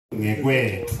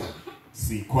ngekwethu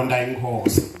sikhonda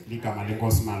inkosi ligama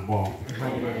lenkosi malibonga.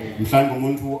 Mhlawumbe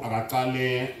umuntu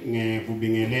akaqale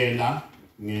ngekubingelela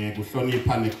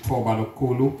ngekuhlonipha nekuthoba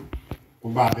lokukhulu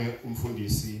kubabe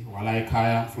umfundisi wala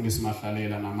ekhaya umfundisi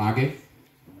Mahlalela namake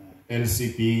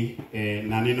LCB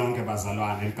nani nonke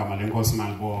bazalwane ligama lenkosi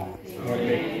malibonga.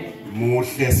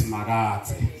 Muhle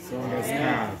simakathe.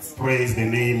 Praise the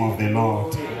name of the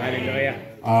Lord. Hallelujah.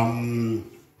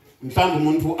 Mhlawumbe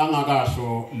umuntu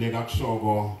angakasho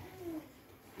lekakushoko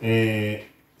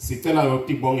sicela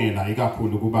yokubongela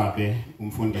ikakhulu kubabe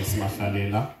umfundisi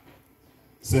Mahlalela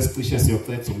sesicishe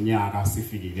siyocetha umnyaka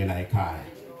sifikile la ekhaya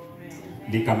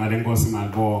ligama lenkosi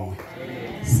malibonga.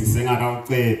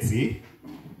 Sisengakawucethi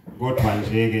kodwa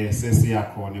nje ke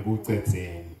sesiyakhona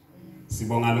ukucetheni.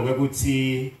 Sibonga lokho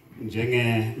ukuthi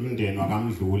njengemndeni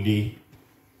waMdluli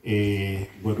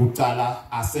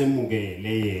kwekucala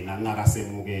asemukele yena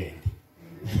ngakasemukele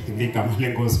ligama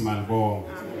lenkosi malibonga.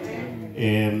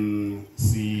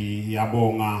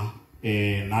 Siyabonga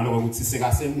naloko ukuthi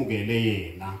sekasemukele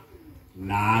yena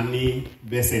nani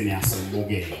bese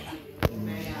niyasemukela.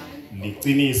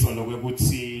 Liqiniso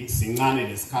lokuthi sincane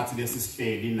lesikhathi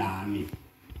lesisihleli nani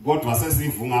kodwa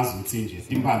sesivungaza ukuthi nje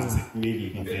imphansi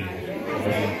sekumilile impela.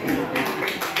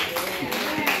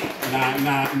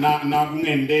 Na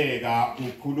kungendeka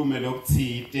ukhulume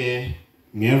lokuthite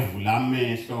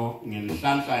ngevulamehlo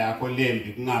ngenhlanhla yakho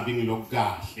lembi kungabi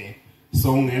ngilokukahle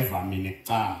so ungeva mina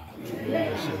ekucala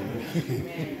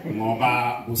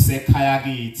ngoba kusekhaya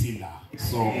kithi la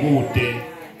so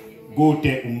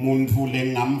kude umuntu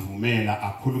lengamvumela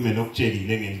akhulume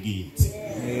lokutshekile ngelikithi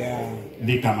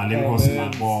ligama lenkosi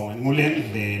malibonga.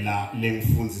 Ngulendlela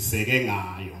lengifundziseke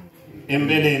ngayo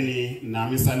empeleni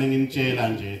nami sale nginitshela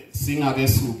nje singake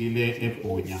sukile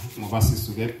eBhunya ngoba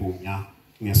sisuke eBhunya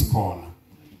ngesikhona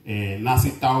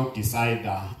nasitawu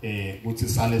decider ukuthi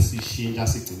sale sishintsha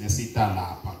sigcine sita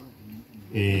lapha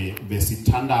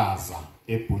besithandaza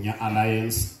eBhunya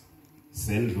Alliance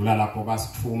sendlula lapho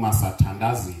basithuma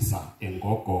sathandazisa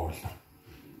engogodla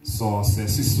so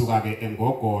sesisuka ke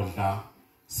engogodla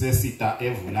sesita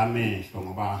Vulamehlo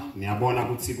ngoba niyabona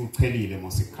ukuthi kuchelile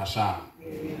mosikhashana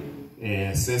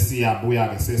sesiyabuya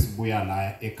ke sesibuya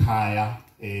la ekhaya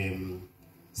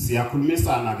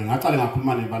siyakhulumisana ke ngaqale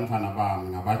ngakhuluma nebantwana bami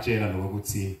ngabatshela lokho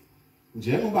ukuthi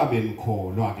njengoba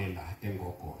benikholwa ke la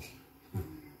engogodla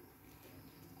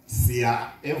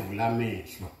siya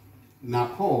Vulamehlo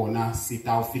nakhona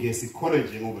sitawufike sikholwe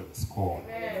njengoba besikhona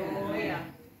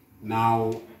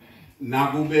now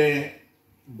nakube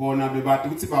bona bebathi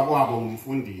ukuthi babwabo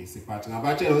umfundisi but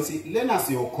ngabatshela ukuthi lena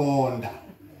siyokhonda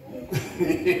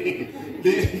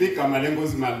ligama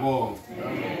lenkosi malibonga.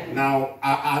 Now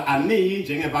ani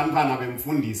njengebantwana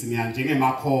bemfundisi niya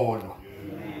njengemakholwa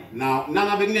now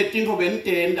nangabe kunetinto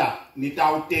benitenda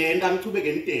nitawutenda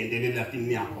nichubeke nitende lela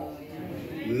thini yakho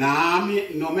nami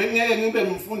noma ngeke ngibe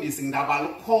umfundisi ngidabala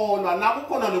ukukholwa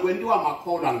nakukhona lokwentiwa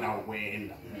makholwa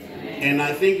ngidawukwenda and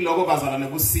I think lokho bazalane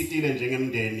kusitile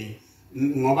njengemndeni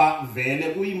ngoba vele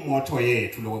kuyimotto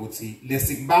yethu lokho ukuthi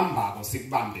lesikubambako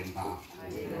sikubambe mbamba.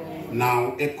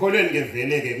 Now ekholweni ke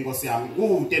vele ke inkosi yami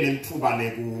kude lelithuba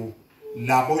leku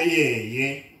labo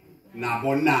yeye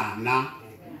nabo nana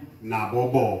nabo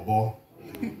bobo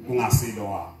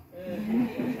kungasilo wami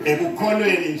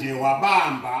ekukholweni nje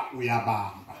wabamba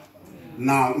uyabamba.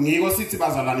 Now ngiko sithi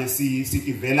bazalwane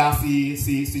sitivela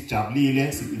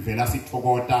sijabulile sitivela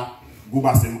sithokota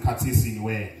kuba semkhathisini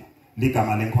wena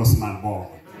ligama lenkosi malibonga.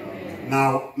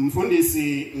 Now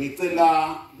mfundisi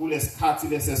ngicela kulesikhathi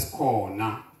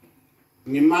lesesikhona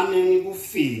ngimane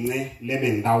ngikufince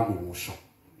lebe ngidawukusho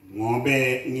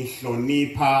ngobe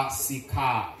ngihlonipha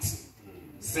sikhathi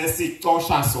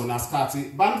sesicosha sona sikhathi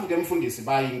bantu ke mfundisi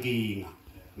bayinkinga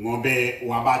ngobe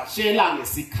wabatshela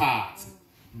ngesikhathi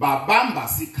babamba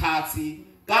sikhathi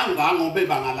kangangobe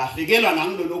bangalahlekelwa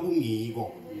nangilolo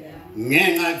kungiko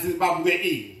ngenxa ukuthi babuke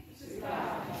ini.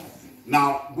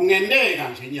 Now kungendeka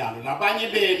nje nyalo labanye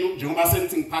benu njengoba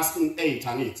senithi ngipast 8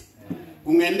 angithi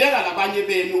kungendeka labanye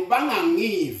benu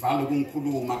bangangiva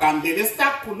lokungikhuluma kanti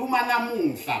lesitakhuluma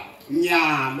namuhla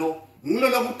nyalo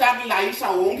ngilolo kutakulayisha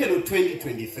wonke lo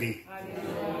 2023.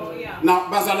 Now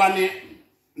bazalwane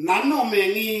nanome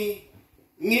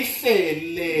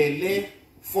ngihlelele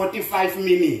 45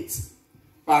 minutes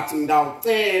but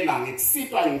ngidawucela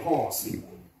ngikusitwa inkosi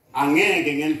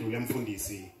angeke ngendlule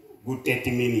emfundisi ku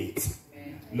 30 minutes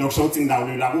lokusho ukuthi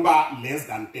ngidawulela kuba less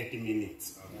than 30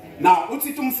 minutes. Now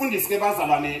uthi umfundisi ke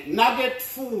bazalwane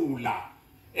nakethula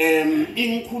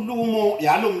inkhulumo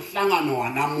yalomhlangano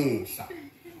wanamuhla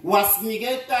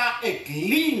wasiniketa a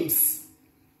glimpse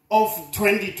of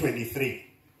 2023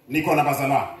 Nikhona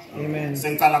bazalwane. Amen.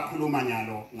 Sengicala ukukhuluma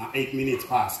nyalo nga 8 minutes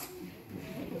past.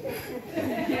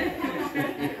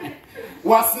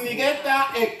 Wasiniketa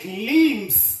a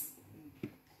glimpse.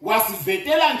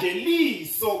 Wasivetela nje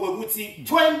liso kwekuthi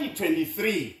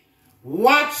 2023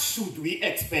 what should we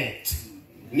expect?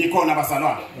 Nikhona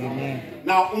bazalwane. Amen.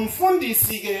 Now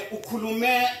umfundisi ke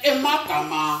ukhulume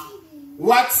emagama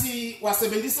wathi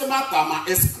wasebenzisa emagama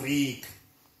esiGreek.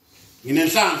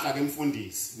 Nginenhlanhla ke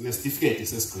mfundisi, nginesitifiketi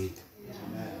sesiGreek.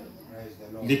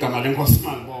 Ligama lenkosi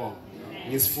malibonga.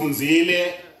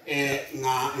 Ngisifunzile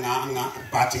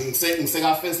but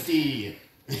ngiseka first year.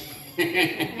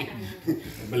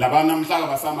 Labana mhlaka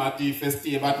basamati first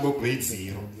year bathi bo grade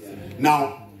 0.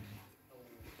 Now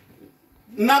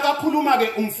nakakhuluma ke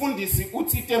umfundisi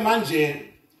uthi manje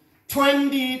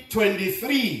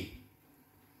 2023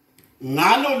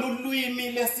 ngalo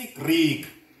lulwimi lesiGreek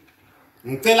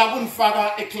ngicela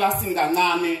kunifaka eclassini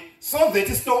kancane so that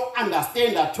is to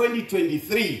understand that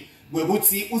 2023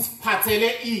 kwekuthi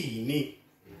usiphathele ini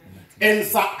and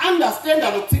sa understand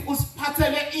ukuthi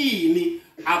usiphathele ini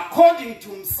according to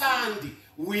Msandi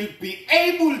will be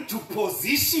able to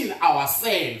position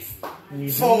ourselves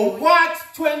for what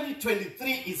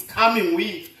 2023 is coming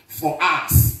with for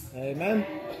us. Amen.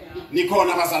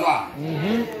 Nikhona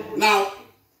bazalwane. Now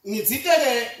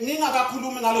ngiziteke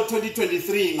ngingakakhulumi ngalo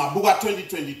 2023 ngabuka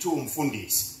 2022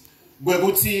 mfundisi.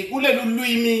 Kwekuthi kulelu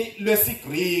lwimi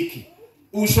lwesiGreek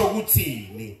usho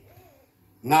ukuthini?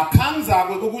 Ngaphanza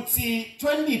kwekuthi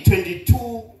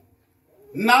 2022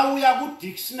 now uya ku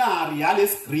dictionary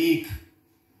yalesiGreek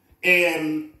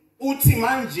uthi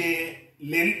manje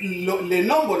le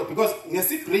nombolo because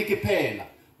ngesiGreek phela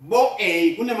bo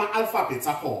a kunema alphabets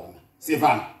akhona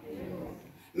sivana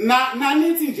na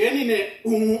nithi njeni ne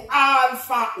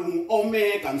alpha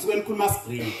omega ngisuke ngikhuluma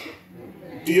isiGreek.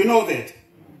 Do you know that?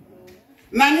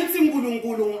 Na nithi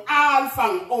uNkulunkulu alpha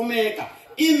omega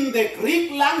in the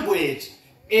Greek language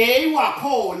a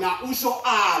wakhona usho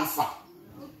alpha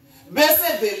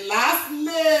bese the last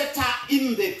letter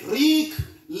in the Greek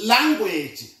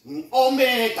language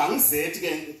omega ngizethi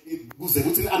ke kuze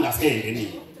ukuthi understand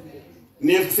nini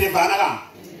niyesevana ka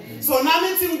so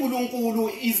nanithi uNkulunkulu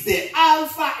is the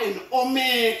alpha and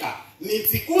omega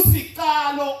nithi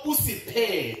usiqalo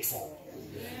usiphetho.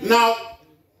 Now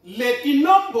let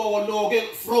inombolo ke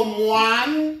from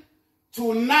 1 to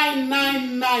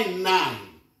 9999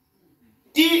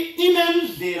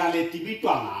 inendlela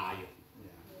letibitwa ngayo.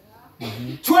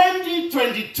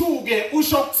 2022 ke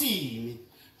usho ukuthini?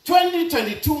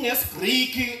 2022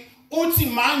 ngesiGreek uthi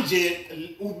manje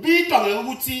ubitwa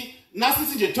ngokuthi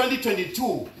nasithi nje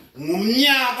 2022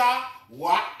 ngumnyaka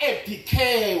wa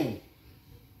epikeu.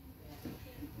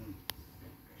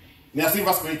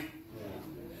 Niyasiva Greek?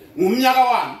 Ngumnyaka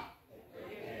wani?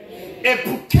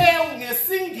 Epikeu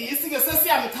ngesingisi ke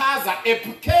sesiyamchaza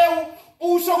epikeu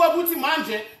usho ukuthi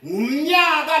manje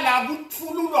ngumnyaka la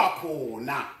kuthululwa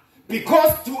khona.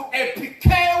 Because to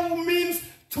epikeu means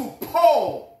to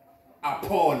pour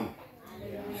upon.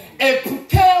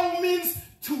 Epikeu means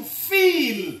to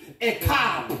fill a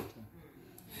cup.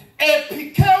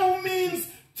 Epikeu means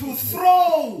to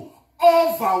throw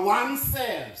over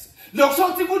oneself.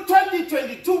 Lokuthi ku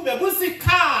 2022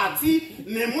 bekusikhathi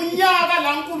nemunyaka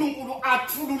la uNkulunkulu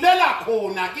athululela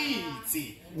khona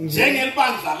kithi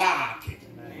njengelibandla lakhe.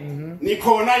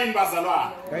 Nikhona yini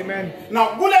bazalwane? Amen.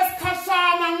 Now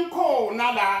kulesikhashana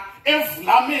ngikhona la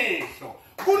Vulamehlo.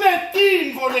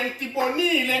 Kunetinvo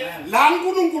lentibonile la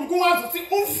uNkulunkulu kungazi ukuthi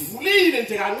uvulile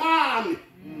nje kancane.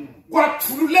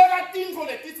 Kwathululeka tinvo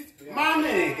letithi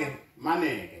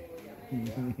maneke.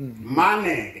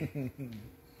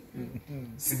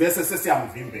 Sibese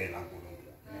sesiyamvimbela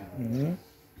uNkulunkulu.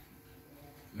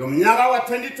 Lo mnyaka wa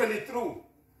 2023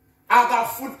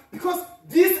 agafull because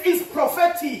this is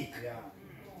prophetic.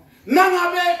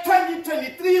 Nangabe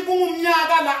 2023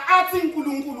 kungumnyaka la athi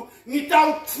uNkulunkulu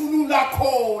ngitawuthulula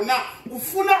khona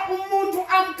ufuna umuntu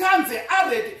amkhanze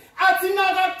already athi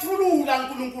nakathulula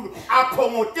uNkulunkulu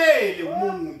akhongotele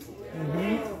umuntu.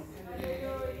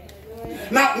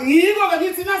 Na ngiko ke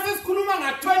ngithi nasesikhuluma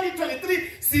nga 2023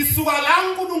 sisuka la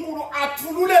uNkulunkulu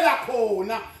athululela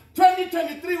khona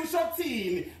 2023 usho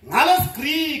ukuthini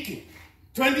ngalesiGreek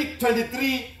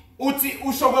 2023 uthi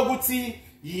usho ukuthi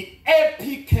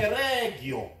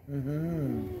yi-epikeregio.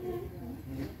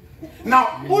 Now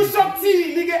usho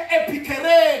ukuthini ke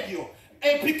epikeregio?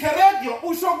 Epikeregio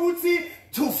usho ukuthi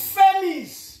to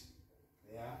finish.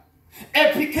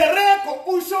 Epikerego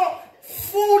usho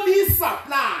fully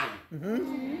supply.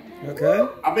 Okay.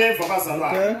 Okay.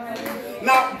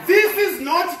 Now this is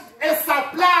not a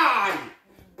supply,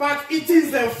 but it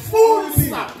is a full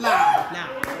supply.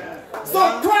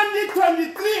 So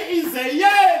 2023 is a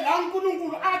year la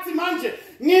uNkulunkulu athi manje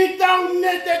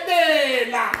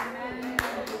ngitawunetetela.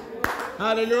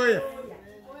 Hallelujah.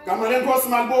 Kama lenkosi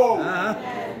malibonga.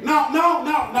 Now.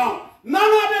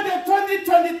 Nangabe the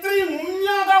 2023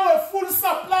 ngumnyaka we full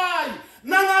supply.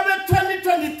 Nangabe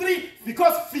 2023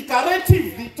 because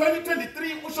figuratively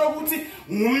 2023 usho ukuthi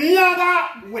ngumnyaka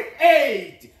we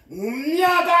aid.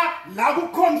 Ngumnyaka la ku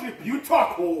contribute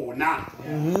khona.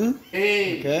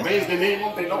 Praise the name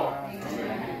of the Lord.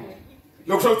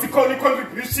 Lokho uthi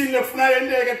contribution lefuna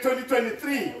yendeke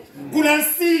 2023.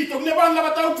 Kunansito kunebantu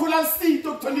abatawuthola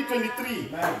nsito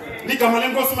 2023. Ligama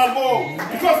lenkosi malibonga.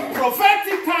 Because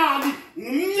prophetically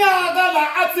ngumnyaka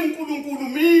la athi uNkulunkulu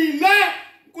mina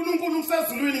uNkulunkulu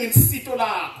usezulwini ngesito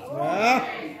lakho.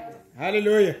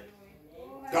 Hallelujah.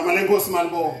 Gama lenkosi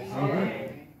malibonga.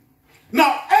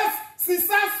 Now as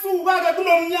sisasuka ke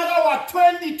kulomnyaka wa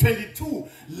 2022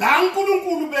 la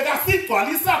uNkulunkulu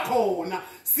bekasigcwalisa khona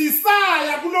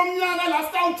sisaya kulomnyaka la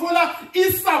sitawuthola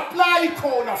isupply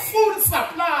khona full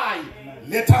supply.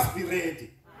 Let us be ready.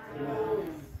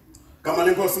 Kama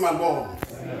lenkosi malibonga.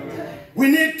 We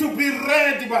need to be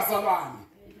ready bazalwane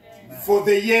for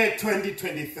the year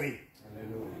 2023.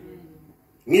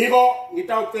 Ngiko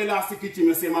ngitawucela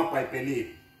sigijime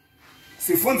semabhayibhelini.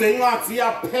 Sifunze incwadi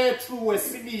ya Petru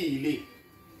wesibili.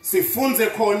 Sifunze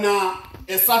khona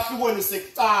esahlukweni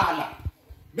sekuqala.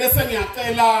 Bese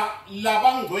ngiyacela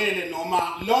labangcwele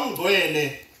noma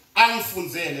longcwele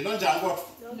angifunzele lo njani kodwa.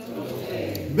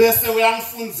 Bese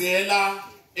uyangifunzela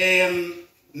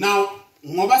now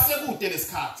ngoba sekude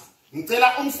lesikhathi.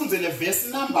 Ngicela umfunzele verse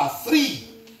number 3.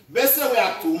 Bese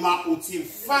uyagcuma uthi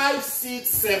 5 6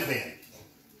 7.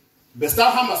 Bese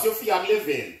uhamba siyofika ku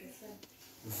level.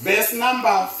 Verse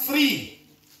number 3.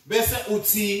 Bese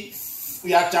uthi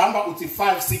uyajamba uthi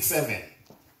 5 6 7.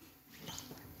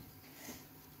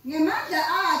 Ngemandla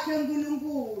akhe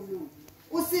uNkulunkulu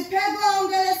usiphe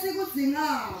konke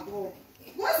lesikudingako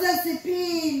kuze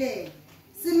siphile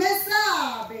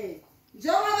simesabe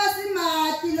njengoba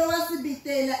simathi lo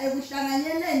wasibitela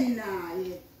ekuhlanganyeleni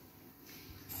naye.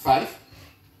 5.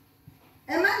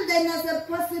 Emandleni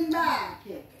nasebukhosini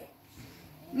bakhe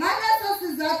ngaleso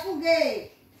sizathu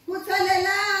ke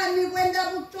kuthelelani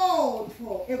kwenta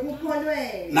bucotho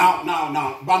ekukholweni. Now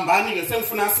bambani ke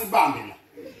sengifuna sibambe la.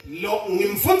 Lo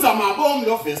ngimfunza mabomu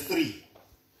lo verse 3.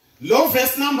 Lo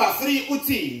verse number 3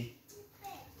 uthini?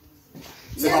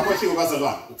 Sebaphoshiwe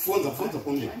bazalwane. Ukufunza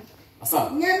phumile.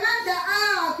 Asala. Ngemandla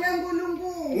akhe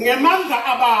uNkulunkulu. Ngemandla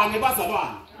abane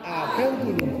bazalwane. Akhe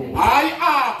uNkulunkulu. Hayi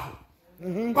apho.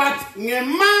 But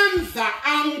ngemandla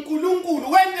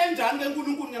aNkulunkulu wenze njani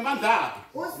leNkulunkulu ngemandla akhe?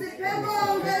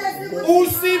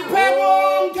 Usiphe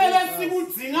konke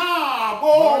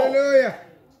lesikudingako. Hallelujah.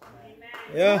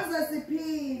 Yeah.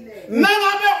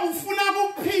 Nangabe ufuna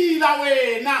kuphila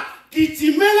wena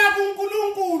gijimela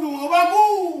kuNkulunkulu ngoba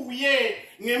kuye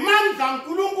ngemandla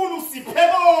uNkulunkulu usiphe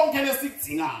konke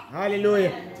lesikudingako.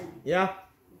 Hallelujah. Yeah.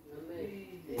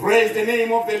 Praise the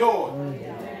name of the Lord.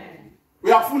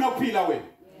 Uyafuna ukuphila wena.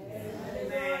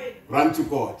 Run to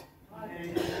God.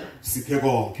 Siphe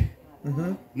konke.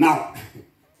 Now,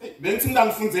 bengithi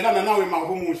ngifundzela nawe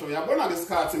mahumusho yabona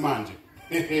lesikhathi manje.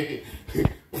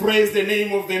 Praise the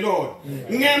name of the Lord.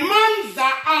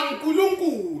 Ngemandla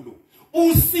aNkulunkulu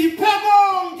usiphe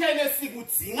konke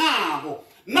lesikudingako.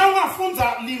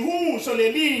 Nawungafunza lihumusho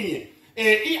lelinye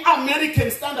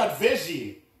iAmerican Standard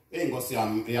Version engosi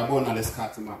yami yabona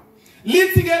lesikhathi manje.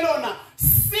 Lithi ke lona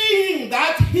seeing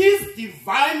that his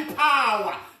divine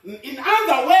power. In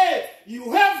other words,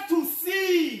 you have to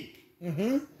see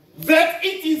that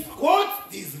it is God's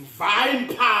divine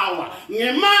power.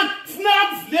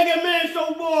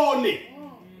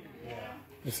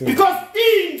 Because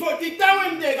into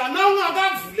titawendeka na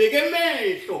ungakavuleke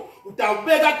emehlo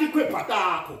utawubeka tikhwepha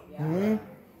takho.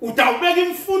 Utawubeka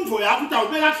imfundo yakho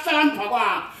utawubeka kuhlakanipha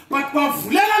kwakho. But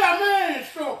kwavuleka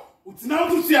lamehlo uthi na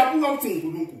uthi siyabuka uthi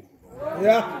uNkulunkulu.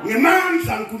 Yeah.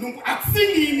 Ngemandla uNkulunkulu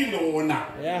akusingini lona.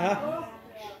 Yeah.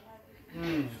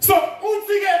 So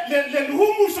uthi ke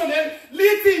lehumusho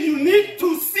lithi you need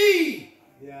to see.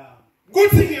 Yeah.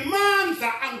 Kuthi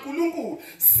ngemandla aNkulunkulu,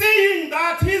 seeing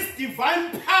that his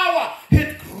divine power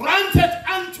had granted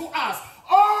unto us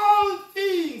all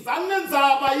things.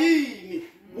 Anenzaba yini?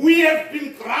 We have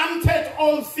been granted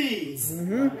all things.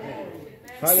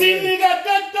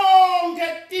 Sinikete tonke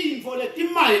tintfo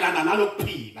letimayelana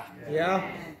nalokuphila. Yeah.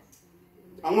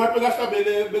 Angwape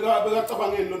kahlabele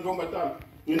bekacabangeni lo ntombatana.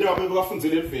 Ngene wabe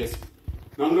bekafundzele ivesi.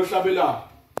 Nangilohlabela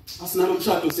asinalo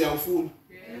umshado siyawufuna.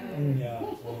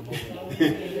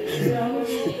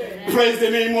 Praise the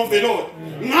name of the Lord.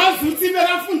 Ngazi uthi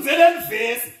bekafundzele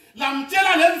ivesi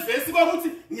lamtshela levesi ukuthi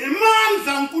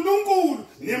ngemandla uNkulunkulu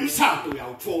nemshado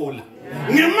uyawuthola.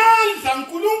 Ngemandla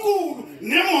uNkulunkulu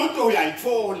nemoto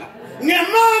uyayithola.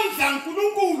 Ngemandla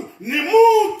uNkulunkulu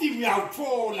nemuti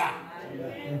uyawuthola.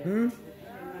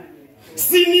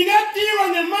 Siniketiwe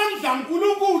ngemandla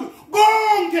uNkulunkulu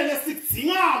konke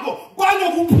lesikudingako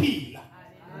kwalokuphila.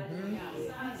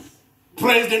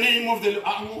 Praise the name of the Lord.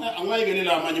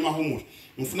 Angayekelela amanye amahumulo.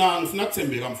 Ngifuna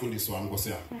kuthembeka mfundisi wami Nkosi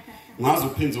yami. Ngazi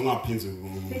uphinze ungaphinzi.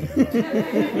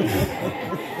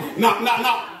 Now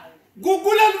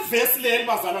kuleli verse leli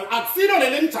bazalwane akusilo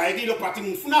leli engijayekile but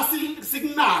ngifuna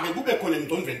sikunake kube khona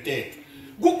emgcondweni tethu.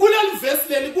 Kuleli verse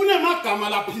leli kunemagama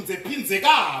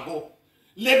laphinzekako.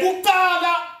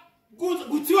 Lekuqala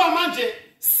kuthiwa manje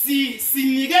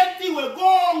siniketiwe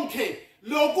konke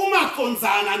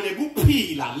lokumaqonzana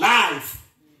nekuphila life.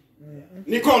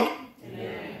 Nikhona?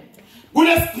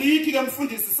 Kulesibhiki ke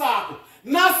mfundisi sakho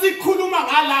nasikhuluma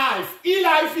ngalife,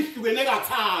 ilife ihlukene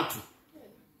kathathu.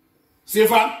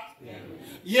 Siyefana?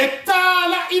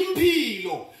 Yeqala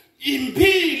impilo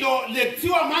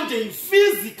lekuthiwa manje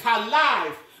physical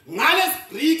life.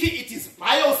 Ngalesibhiki it is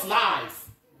bios life.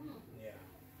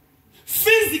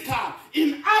 Physical,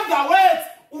 in other words,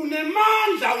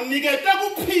 unemandla unikete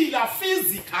kuphila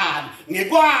physical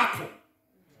ngekwakho.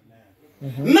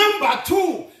 Number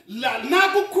 2,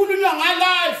 nakukhulunywa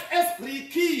ngalife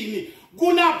esibhikini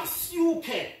kuna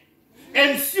psyche.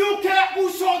 And psyche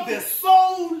usho the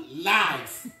soul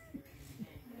life.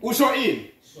 Usho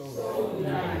ini? Soul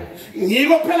life.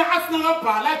 Ngiko phela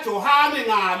asingabhala Johane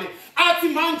ngale athi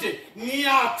manje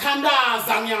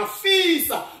ngiyathandaza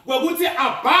ngiyafisa ukuthi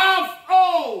above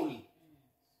all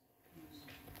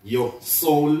your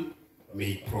soul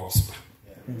may prosper.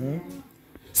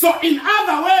 So in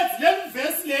other words, let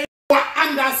verse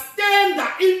understand the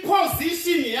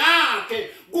imposition yakhe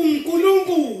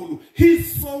kuNkulunkulu,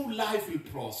 his soul life will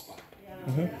prosper.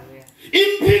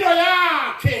 Impilo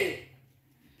yakhe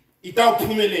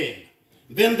itawuphumelela.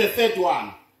 Then the third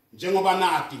one, njengoba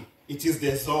nathi, it is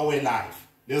the Zoe life.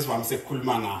 This one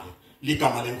sekukhuluma ngayo.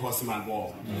 Ligama lenkosi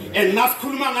malibonga. And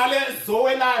nasikhuluma ngale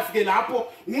Zoe life ke lapho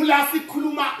ngula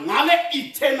sikhuluma ngale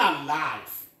eternal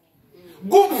life.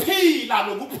 Kuphila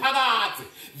nokuphakathi.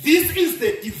 This is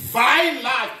the divine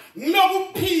life.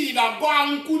 Nokuphila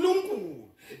kwaNkulunkulu.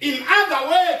 In other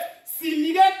words,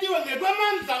 siniketiwe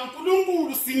ngekwamandla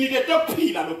kaNkulunkulu sinikete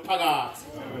ukuphila nokuphakathi.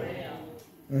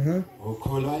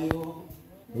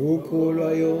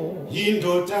 Ukholwayo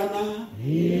yindodana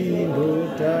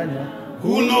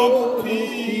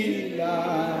unokuphila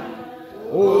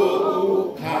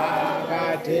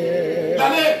okuphakade.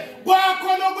 Lale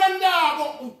kwakho lokwendako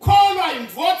ukholwa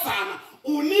imvodzana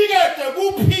unikete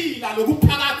kuphila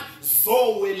lokuphakathi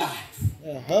Zoe life.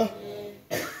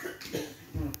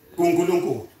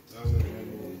 kuNkulunkulu.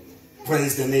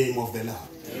 Praise the name of the Lord.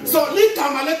 So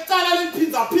ligama leqala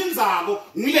liphinzaphinzako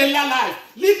ngilela life.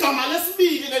 Ligama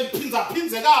lesibili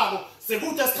leliphinzaphinzekako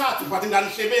sekuthi esikhathi but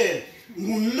nganihlebele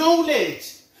knowledge.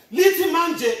 Lithi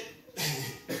manje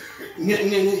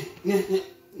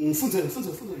ngifunze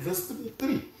verse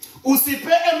 3.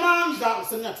 Usiphe emandla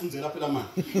sengiyathunzela phela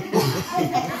manje.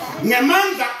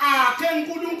 Ngemandla akhe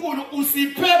uNkulunkulu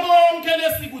usiphe konke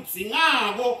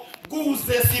lesikudingako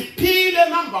kuze siphile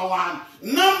number 1.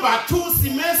 Number 2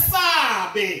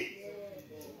 simesabe.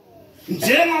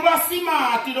 Njengoba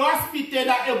simathi lo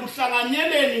wasipitela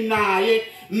ebuhlanganyeleni naye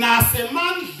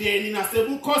nasemandleni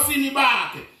nasebukhosini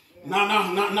bakhe.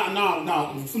 Na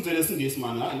ufunze lesingisi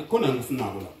mana khona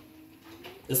ngifunako la.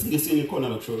 Esingesini khona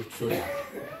la kusho.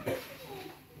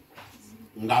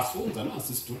 Ngafunza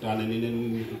nasi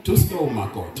studane to slow my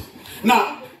God.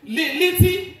 Now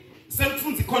lithi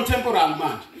selfunzi contemporary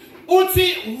manje.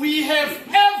 Uthi we have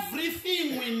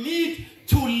everything we need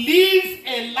to live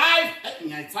a life.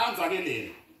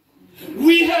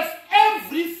 We have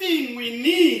everything we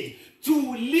need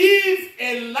to live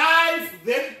a life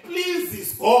that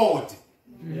pleases God.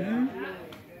 Yeah.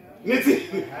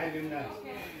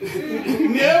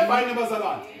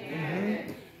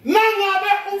 Nangabe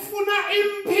ufuna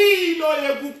impilo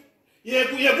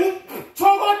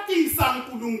yekuthokozisa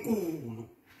uNkulunkulu.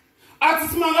 Athi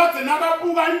simangade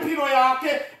nakabuka impilo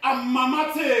yakhe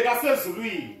amamatheka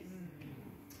sezulwini.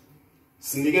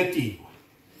 Siniketiwe.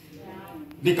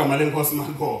 Ligama lenkosi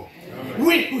malibonga.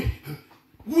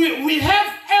 We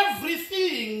have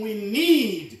everything we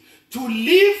need to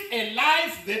live a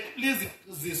life that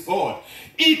pleases God.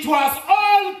 It was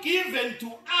all given to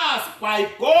us by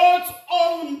God's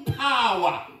own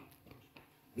power.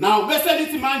 Now,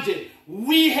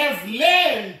 we have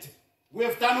learned. We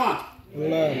have done what?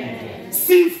 Learned.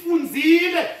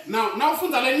 sifunzile now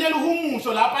ufunda lenyela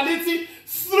uhumusho lapha lithi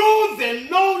through the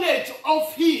knowledge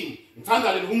of him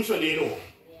ngithanda leli humusho lelo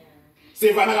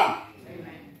sivana kami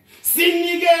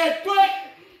siniketwe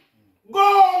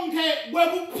konke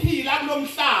kwekuphila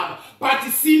kulomhlaba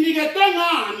but siniketwe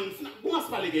ngani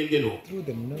kungasibalekeli ke lo through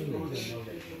the knowledge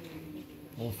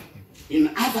of him. In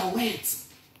other words,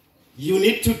 you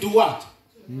need to do what?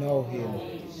 Know him.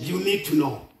 You need to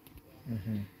know.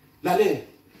 Lale.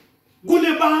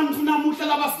 Kune bantu namuhla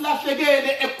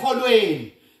labasilahlekele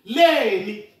ekholweni.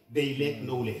 Leni they lack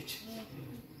knowledge.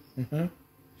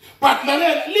 But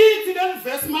lale lithi le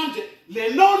verse manje le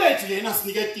knowledge lena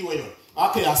siniketiwe yona.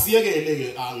 Okay, asiyekele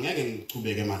ke angeke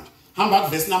ngichubeke manje. Hamba ku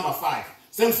verse number 5.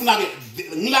 Sengifuna ke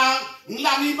ngila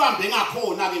ngibambe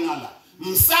ngakhona ke ngala.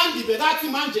 Msandi bekathi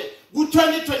manje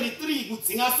ku-2023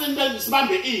 kudzinga sentence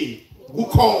sibambe ini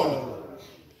kukhona.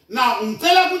 Now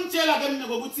ngicela kunitshela ke mina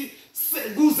ukuthi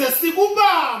kuze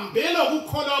sikubambe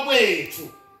lokukholwa kwethu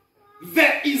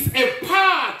there is a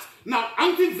part. Now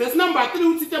until verse number 3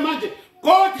 uthi manje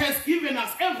God has given us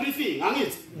everything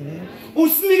angithi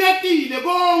usiniketile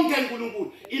konke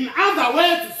uNkulunkulu. In other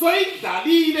words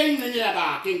soyidlalile ingcenye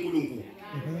yakhe uNkulunkulu.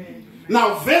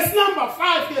 Now verse number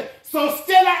 5 so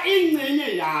stela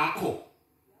ingcenye yakho.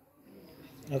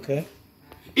 Okay.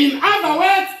 In other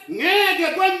words ngeke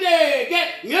kwendeke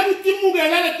ngeke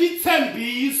utimukele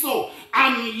letithembiso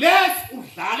unless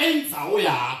udlale indzawo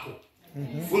yakho.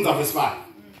 Funza verse 5.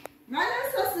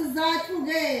 Ngaleso sizathu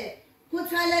ke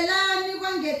kuthalelani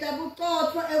kwangeta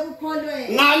buqotho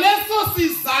ekukholweni. Ngaleso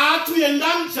sizathu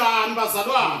yendanjani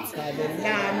bazalwane?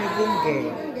 Thalelani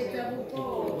kungena.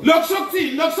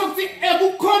 Lokuthi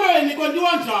ekukholweni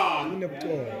kwenziwa njani?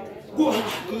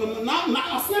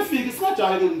 Asifiki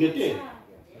singajayele ngethe.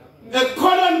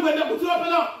 Ekukholweni kwenda kuthiwa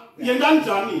phela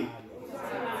yendanjani?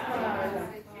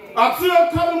 Akusiyo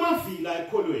ukhala amavila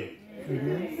ekukholweni.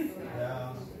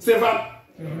 Seva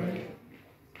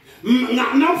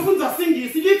nafunza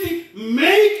singisi lithi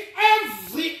make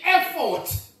every effort.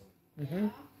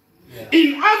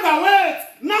 In other words,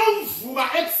 nawuvuka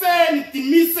ekseni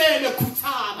timisele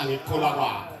khuthana ngekholwa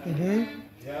kwakho.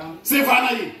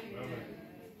 Sivana yini?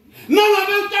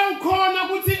 Nangabe utawukhona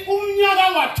ukuthi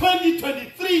umnyaka wa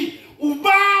 2023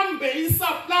 ubambe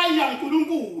isupply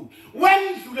yaNkulunkulu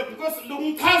wendlule because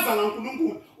lomchaza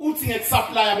ngaNkulunkulu uthi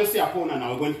ngesupply bese yakhona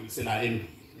nawe kwendlulisela endlini.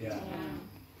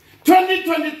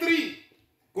 2023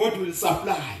 God will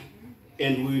supply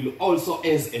and we will also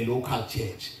as a local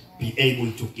church be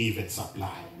able to give and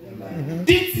supply.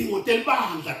 Tidzingo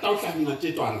telibandla tawuhlala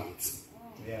ngingatshetwa ngithi.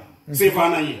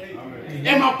 Sivana yini?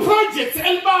 Ema projects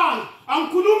elibandla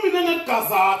angikhulumi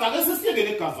ngegazata lesisiyeke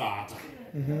negazata.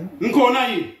 Ngikhona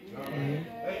yini?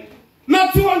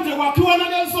 Nathiwa nje kwakhiwa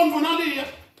nalesonto naliya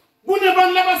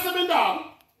kunebantu labasebenzayo.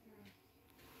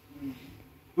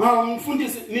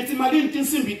 Mfundisi nithi malini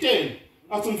insimbi 10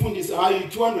 athi mfundisi hayi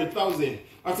 200,000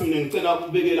 athi mina ngicela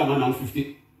ukubekela ngana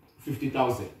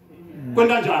 50,000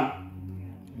 kwenda njani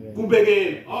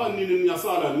kubekela nini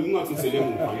ngiyasala ningathi ngisele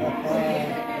emuva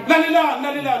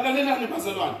lalela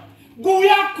nibazalwane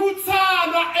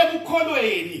kuyakhuthalwa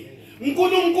ebukholweni.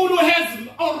 uNkulunkulu has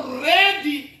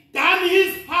already done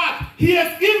his part. He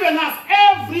has given us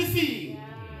everything.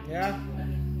 Yeah.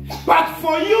 But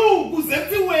for you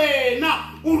kuzethi wena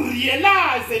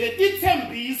urealize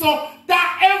letithembiso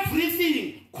that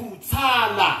everything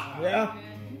khuthala. Yeah.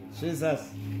 Jesus.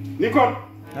 Nikon.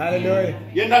 Hallelujah.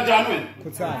 Yenda njani wena?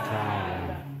 Khuthala.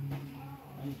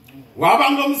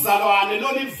 Waba ngomzalwane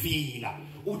lolivila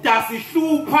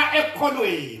utasihlupa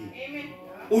ekholweni. Amen.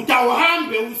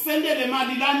 Utawuhambe usendele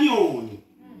imali lanyoni.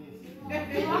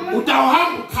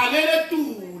 Utawuhamba ukhalele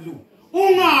tulu.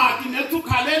 Ungathi nethi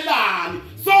ukhalelani.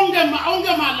 Sonke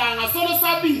malanga solo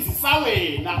sabinzisa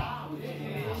wena.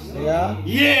 Yeah.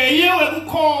 Yewe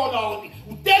ukukholwa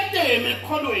uteteme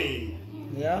ekholweni.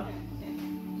 Yeah.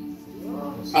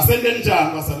 Asende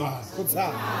njani basalwane?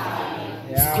 Khuthala.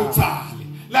 Yeah. Khuthala.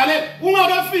 Lale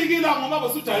ungakafiki la ngoba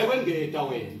bosujaye kwengeta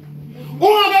wena.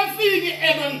 Ungakafiki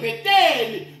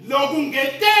ekwengeteni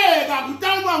lokungeteka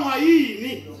kutangwa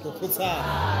ngayini? Khuthala.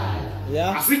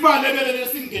 Yeah. Asibalekele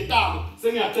lesingetako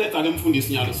sengiyaceda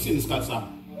lemfundisi nyalo sini isikhathi sami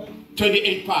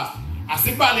 28 past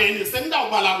asibaleni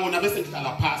sengidawubala bona bese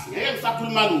ngihlala phansi ngeke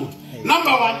ngisakhuluma lutho.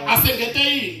 Number 1 asengete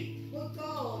yini?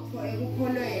 Buqotho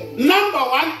ekukholweni. Number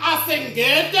 1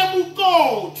 asengete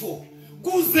buqotho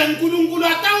kuze uNkulunkulu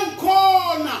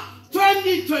atawukhona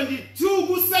 2022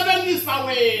 kusebenzisa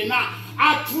wena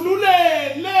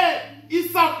athululele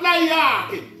isupply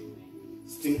yakhe.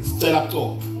 Sicela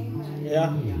buqotho.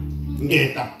 Yeah.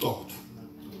 Ngeta buqotho.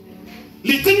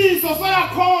 Liqiniso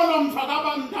sayakholwa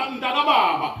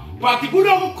mfakababa but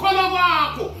kuloko ukholwa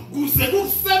kwakho kuze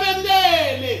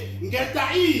kusebenzele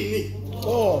ngeta ini.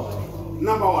 Oh.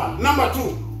 Number 1. Number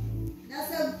 2.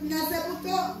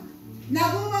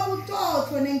 Nakuba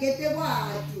bucotho nengete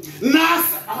kwathu.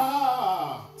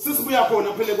 Sisibuya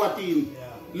khona phele kwatini.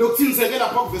 Lokuthinzeke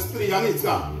lapha ku verse 3 angithi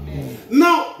ka.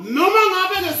 Now noma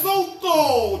ngabe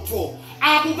lesowucotho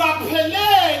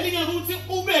akukapheleli ngekuthi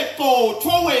ube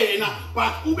cotho wena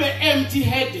but ube empty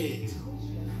headed.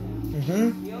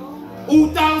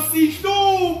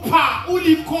 Utawusihlupha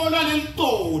ulikhola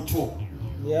lelicotho.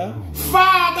 Yeah.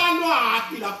 Faka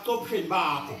lwakhe laphopheni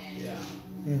bakho.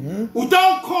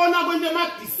 Utawukhona kwenza ama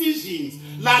decisions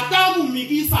la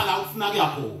takumikisa la ufuna kuya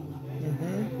khona.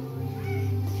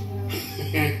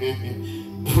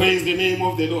 Praise the name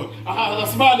of the Lord.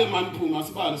 Asibale man phuma,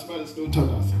 asibale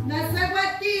sitothokoza.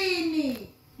 Nasekwatini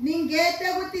ningete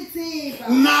kutithiba.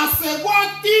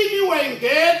 Nasekwatini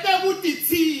wengete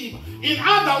kutithiba. In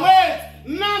other words,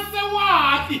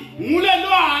 nasewati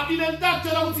ngulelwati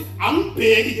lentatshela ukuthi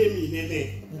angibheki ke mina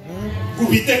le.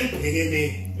 Kubite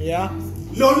ngibhekele. Yeah.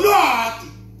 Lo lwati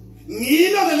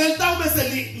ngilo ke lenta bese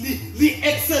li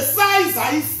exercise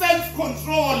I self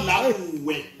control la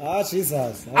kuwe. Ah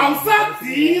Jesus.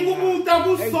 Awusadingi umuntu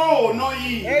akusono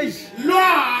yini.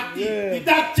 Lwati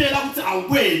itatshela ukuthi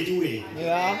awukwendi wena.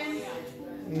 Yeah.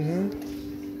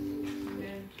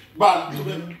 Bantu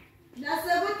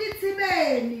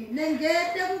Nasekutithibeni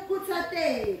nengete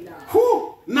kukhuthatela.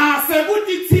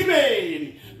 Nasekutithibeni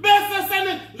bese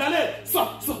sene lalela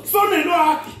so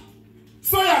nelwati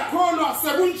so yakholwa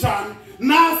sekunjani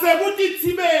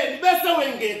nasekutithibeni bese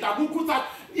wengeta kukhuthatha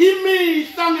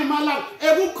imihla ngemalanga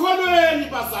ekukholweni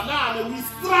bazalane we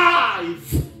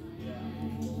strive.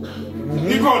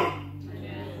 Nikon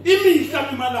imihla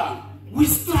ngemalanga we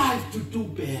strive to do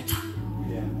better.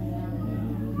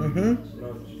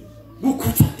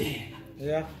 Kukhuthatela.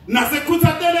 Yeah.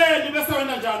 Nasekhuthateleni bese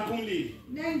wena njani phumlile.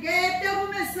 Nengete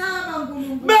kumesaba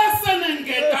uNkulunkulu. Bese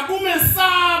nengeta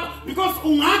kumesaba because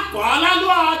ungagcwala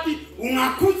lwati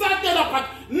ungakhuthatela but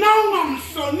now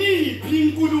ungamhloniphi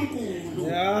uNkulunkulu.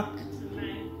 Yeah.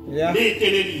 Yeah.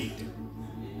 Litelelite.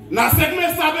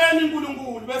 Nasekumesabeni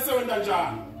uNkulunkulu bese wena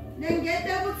njani.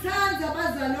 Nengete kuthanza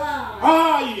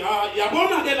bazalwane.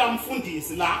 Yabona ke la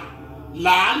mfundisi la.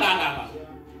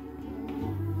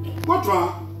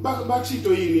 Kodwa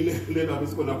bakushito yini le laba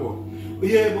sikona khona.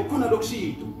 Yebo khona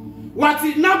lokushito.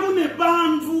 Wathi nakune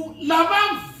bantu laba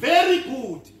very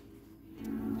good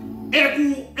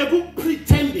eku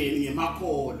pretending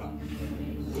ngemakhola.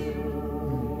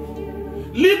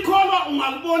 Likhola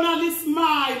ungalibona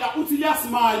lismile uthi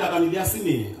liyasmile kanti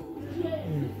liyasineka.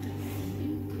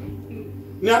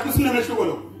 Niyathi sinemehluko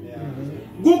lo.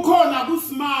 Kukhona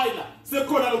kusmile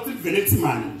sekhona lokuthi livele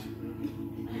ethimana nje.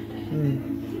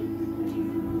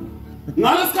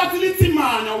 Nalesikhathi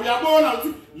lithimana uyabona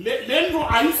ukuthi lento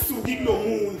ayisuki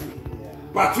kulomuntu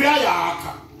but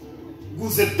uyayakha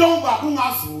kuze tonga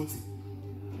kungazuthi.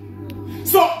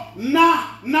 So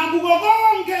nakuko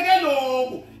konke ke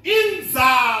lokho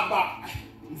indzaba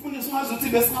mfundisi ungazuthi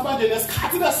besingaba nje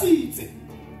lesikhathi lesithe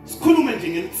sikhulume nje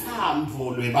ngelithando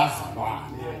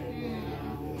lwebazalwane.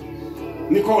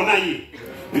 Nikhona yini?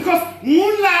 Because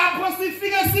ngulapho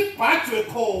sifike sibhajwe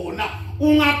khona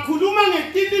ungakhuluma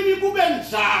ngetilimi kube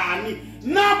njani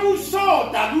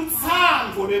nakushoda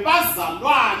luthando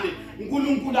lwebazalwane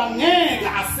uNkulunkulu angeke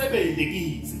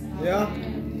asebenzekise. Yeah.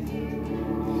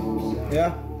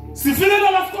 Yeah.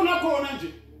 Sifilela la khona nje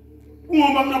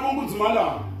ungomba mina bonke uzima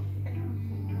la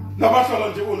labahlala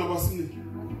nje bona basinike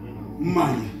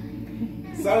manje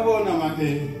sabona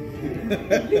manje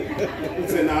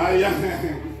uthena haya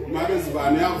make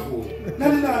zibane yavuka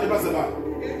lalelani bazalwane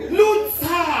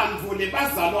luthando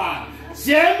lebazalwane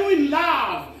genuine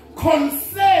love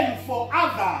concern for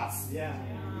others. Yeah.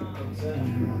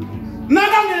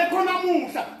 Nakangekho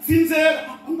namuhla sinzela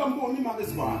ungamboni imake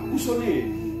zibane ushonele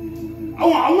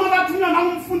awungakathina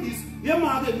nangumfundisi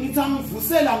yemake ngithi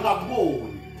angivusela ngakubona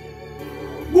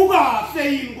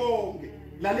kukahle yini konke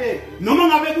lalela noma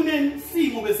ngabe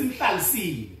kunesimo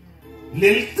besimhlalisile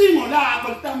lelicingo lakho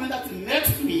litamela ukuthi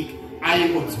next week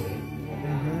ayengozwe.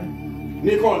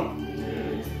 Nikon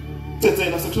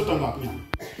tsetsela sethuta ngaphi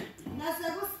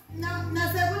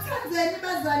nasekuthandzeni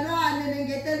bazalwane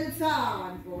nengete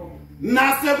luthando.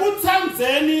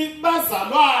 Nasekuthandzeni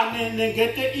bazalwane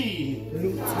nengete ini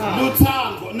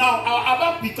luthando. Now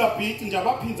ababhicabhici nje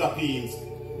abaphindza.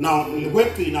 Now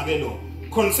kwegcina ke lo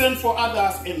concern for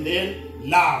others and then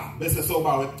love bese soba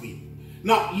wegcina.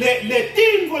 Now le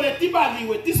tingo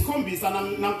letibaliwe tisikhombisa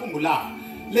nankhumbula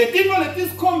le tingo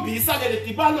letisikhombisa ke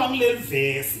letibalwa ngileli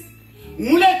verse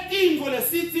ngule tingo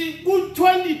lesithi ku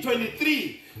 2023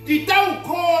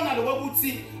 titawukhona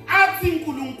lokuthi athi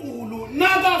uNkulunkulu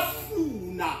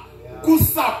nakafuna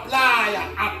kusupplier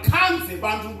akhanze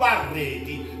bantu ba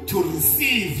ready to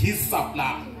receive his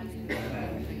supply.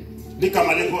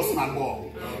 Ligama lenkosi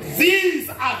ngibonga. These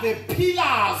are the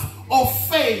pillars of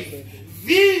faith.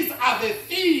 These are the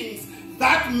things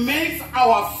that makes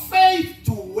our faith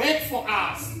to work for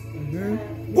us.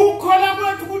 Kukhola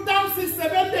kwethu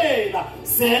kutawusisebenzela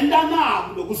senda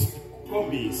nabo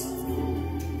lokusikhombisa.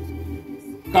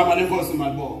 Ligama lenkosi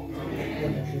ngibonga.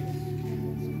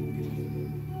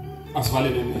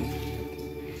 Asvalele nene.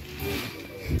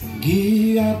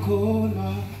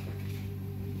 Ngiyakholwa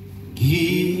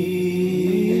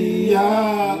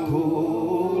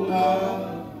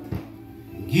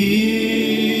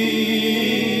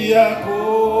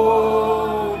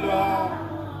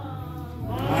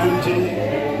manje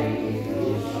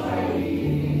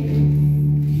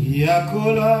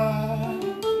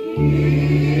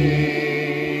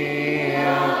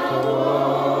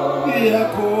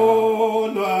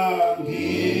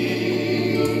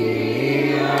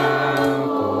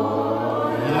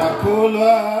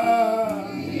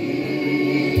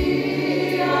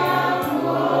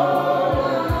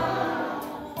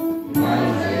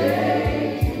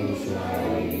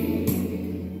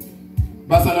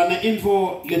basalana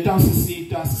info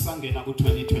letawusisita sisangena ku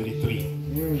 2023.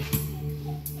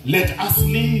 Let us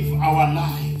live our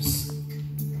lives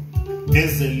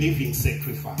as a living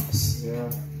sacrifice.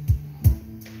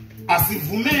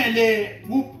 Asivumele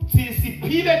ukuthi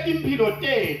siphile impilo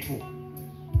tethu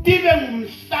tibe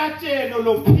ngumhlatshelo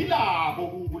lophilako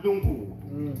kuNkulunkulu.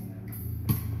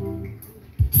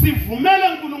 Sivumele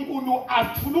uNkulunkulu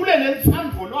athulule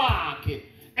lentando lwakhe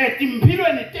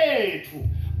etimpilweni tethu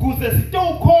kuze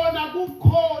sitowukhona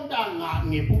kukhonda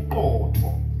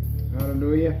ngebuqotho.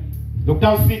 Hallelujah.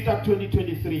 Lokutawusita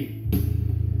 2023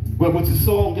 kwekuthi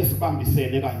sonke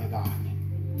sibambisene kanye kanye.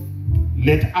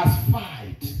 Let us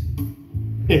fight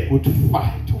a good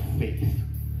fight of faith.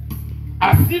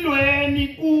 Asilweni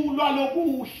kulwa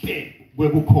lokuhle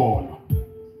kwekukholwa.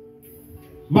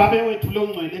 Babe wethu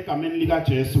longcwele egameni lika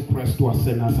Jesu Kristu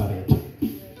waseNazaretha.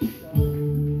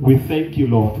 We thank you,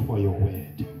 Lord, for your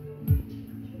word.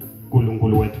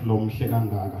 Nkulunkulu wethu lomhle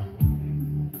kangaka.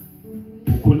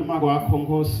 Ukhuluma kwakho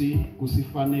Nkosi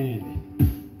kusifanele.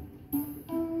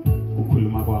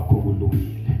 Ukhuluma kwakho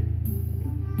kulungile.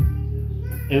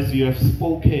 As you have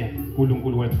spoken,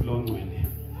 Nkulunkulu wethu longcwele,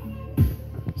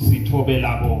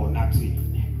 sithobela bona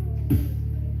thina.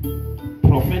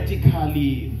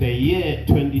 Prophetically, the year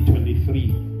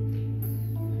 2023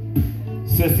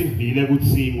 sesivile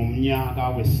ukuthi ngumnyaka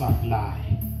wesupply.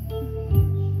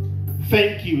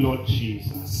 Thank you, Lord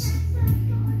Jesus.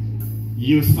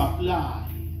 You supply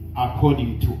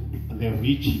according to the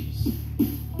riches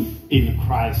in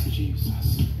Christ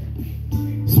Jesus.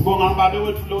 Sibonga babe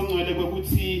wethu longcwele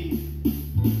kwekuthi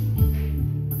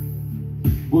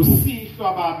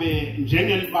kusihlwa babe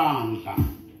njengelibandla.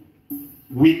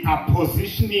 We are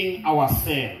positioning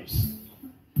ourselves.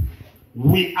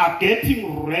 We are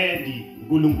getting ready,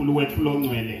 Nkulunkulu wethu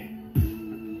longcwele,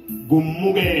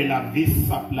 kumukela this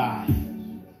supply.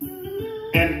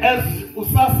 And as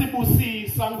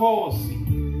usasibusisa Nkosi,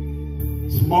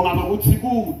 sibonga ngokuthi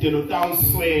kude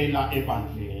lotawuswela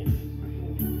ebandleni.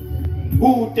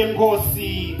 Kude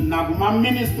Nkosi nakuma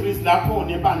ministries lapho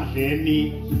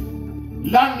nebandleni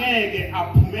langeke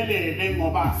aphumelele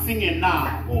ngoba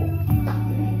singenabo.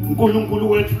 Nkulunkulu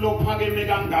wethu lophakeme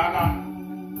kangaka,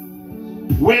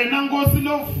 wena Nkosi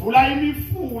lovula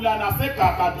imifula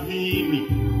nasegagadlini.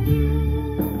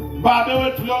 Babe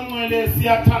wethu longcwele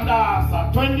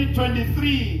siyathandaza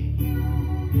 2023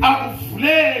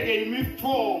 akuvuleke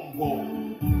imithombo.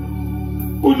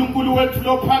 Nkulunkulu wethu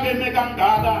lophakeme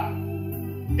kangaka,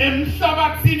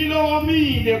 emhlabathini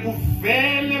lowomile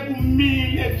kuvele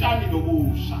kumile tshani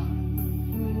lobusha.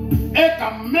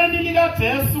 Egameni lika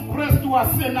Jesu Kristu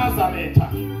waseNazaretha,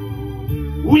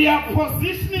 we are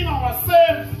positioning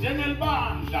ourselves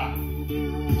njengelibandla.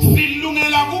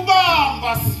 Silungela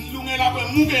kubamba, silungela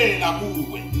kwemukela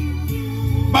kuwe.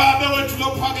 Babe wethu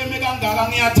lophakeme kangaka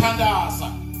ngiyathandaza.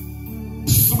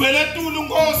 Sukele tulu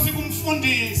Nkosi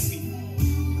kumfundisi,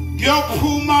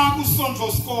 ngiyophuma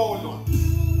kusondlo skolo.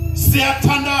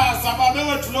 Siyathandaza babe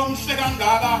wethu lomhle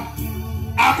kangaka,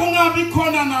 akungabi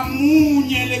khona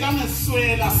namunye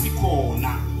lekangeswela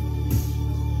sikhona.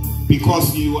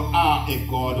 Because you are a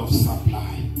God of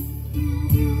supply.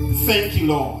 Thank you,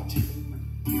 Lord.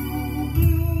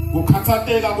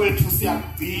 Kukhathateka kwethu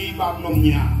siyagciba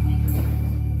kulomnyaka.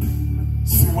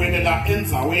 Siwelela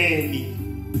enzaweni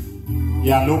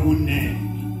yalokunene.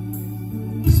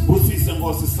 Sibusise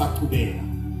Nkosi saqhubeka.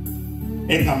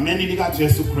 egameni lika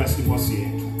Jesu Kristu Nkosi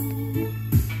yethu.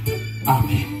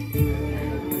 Amen.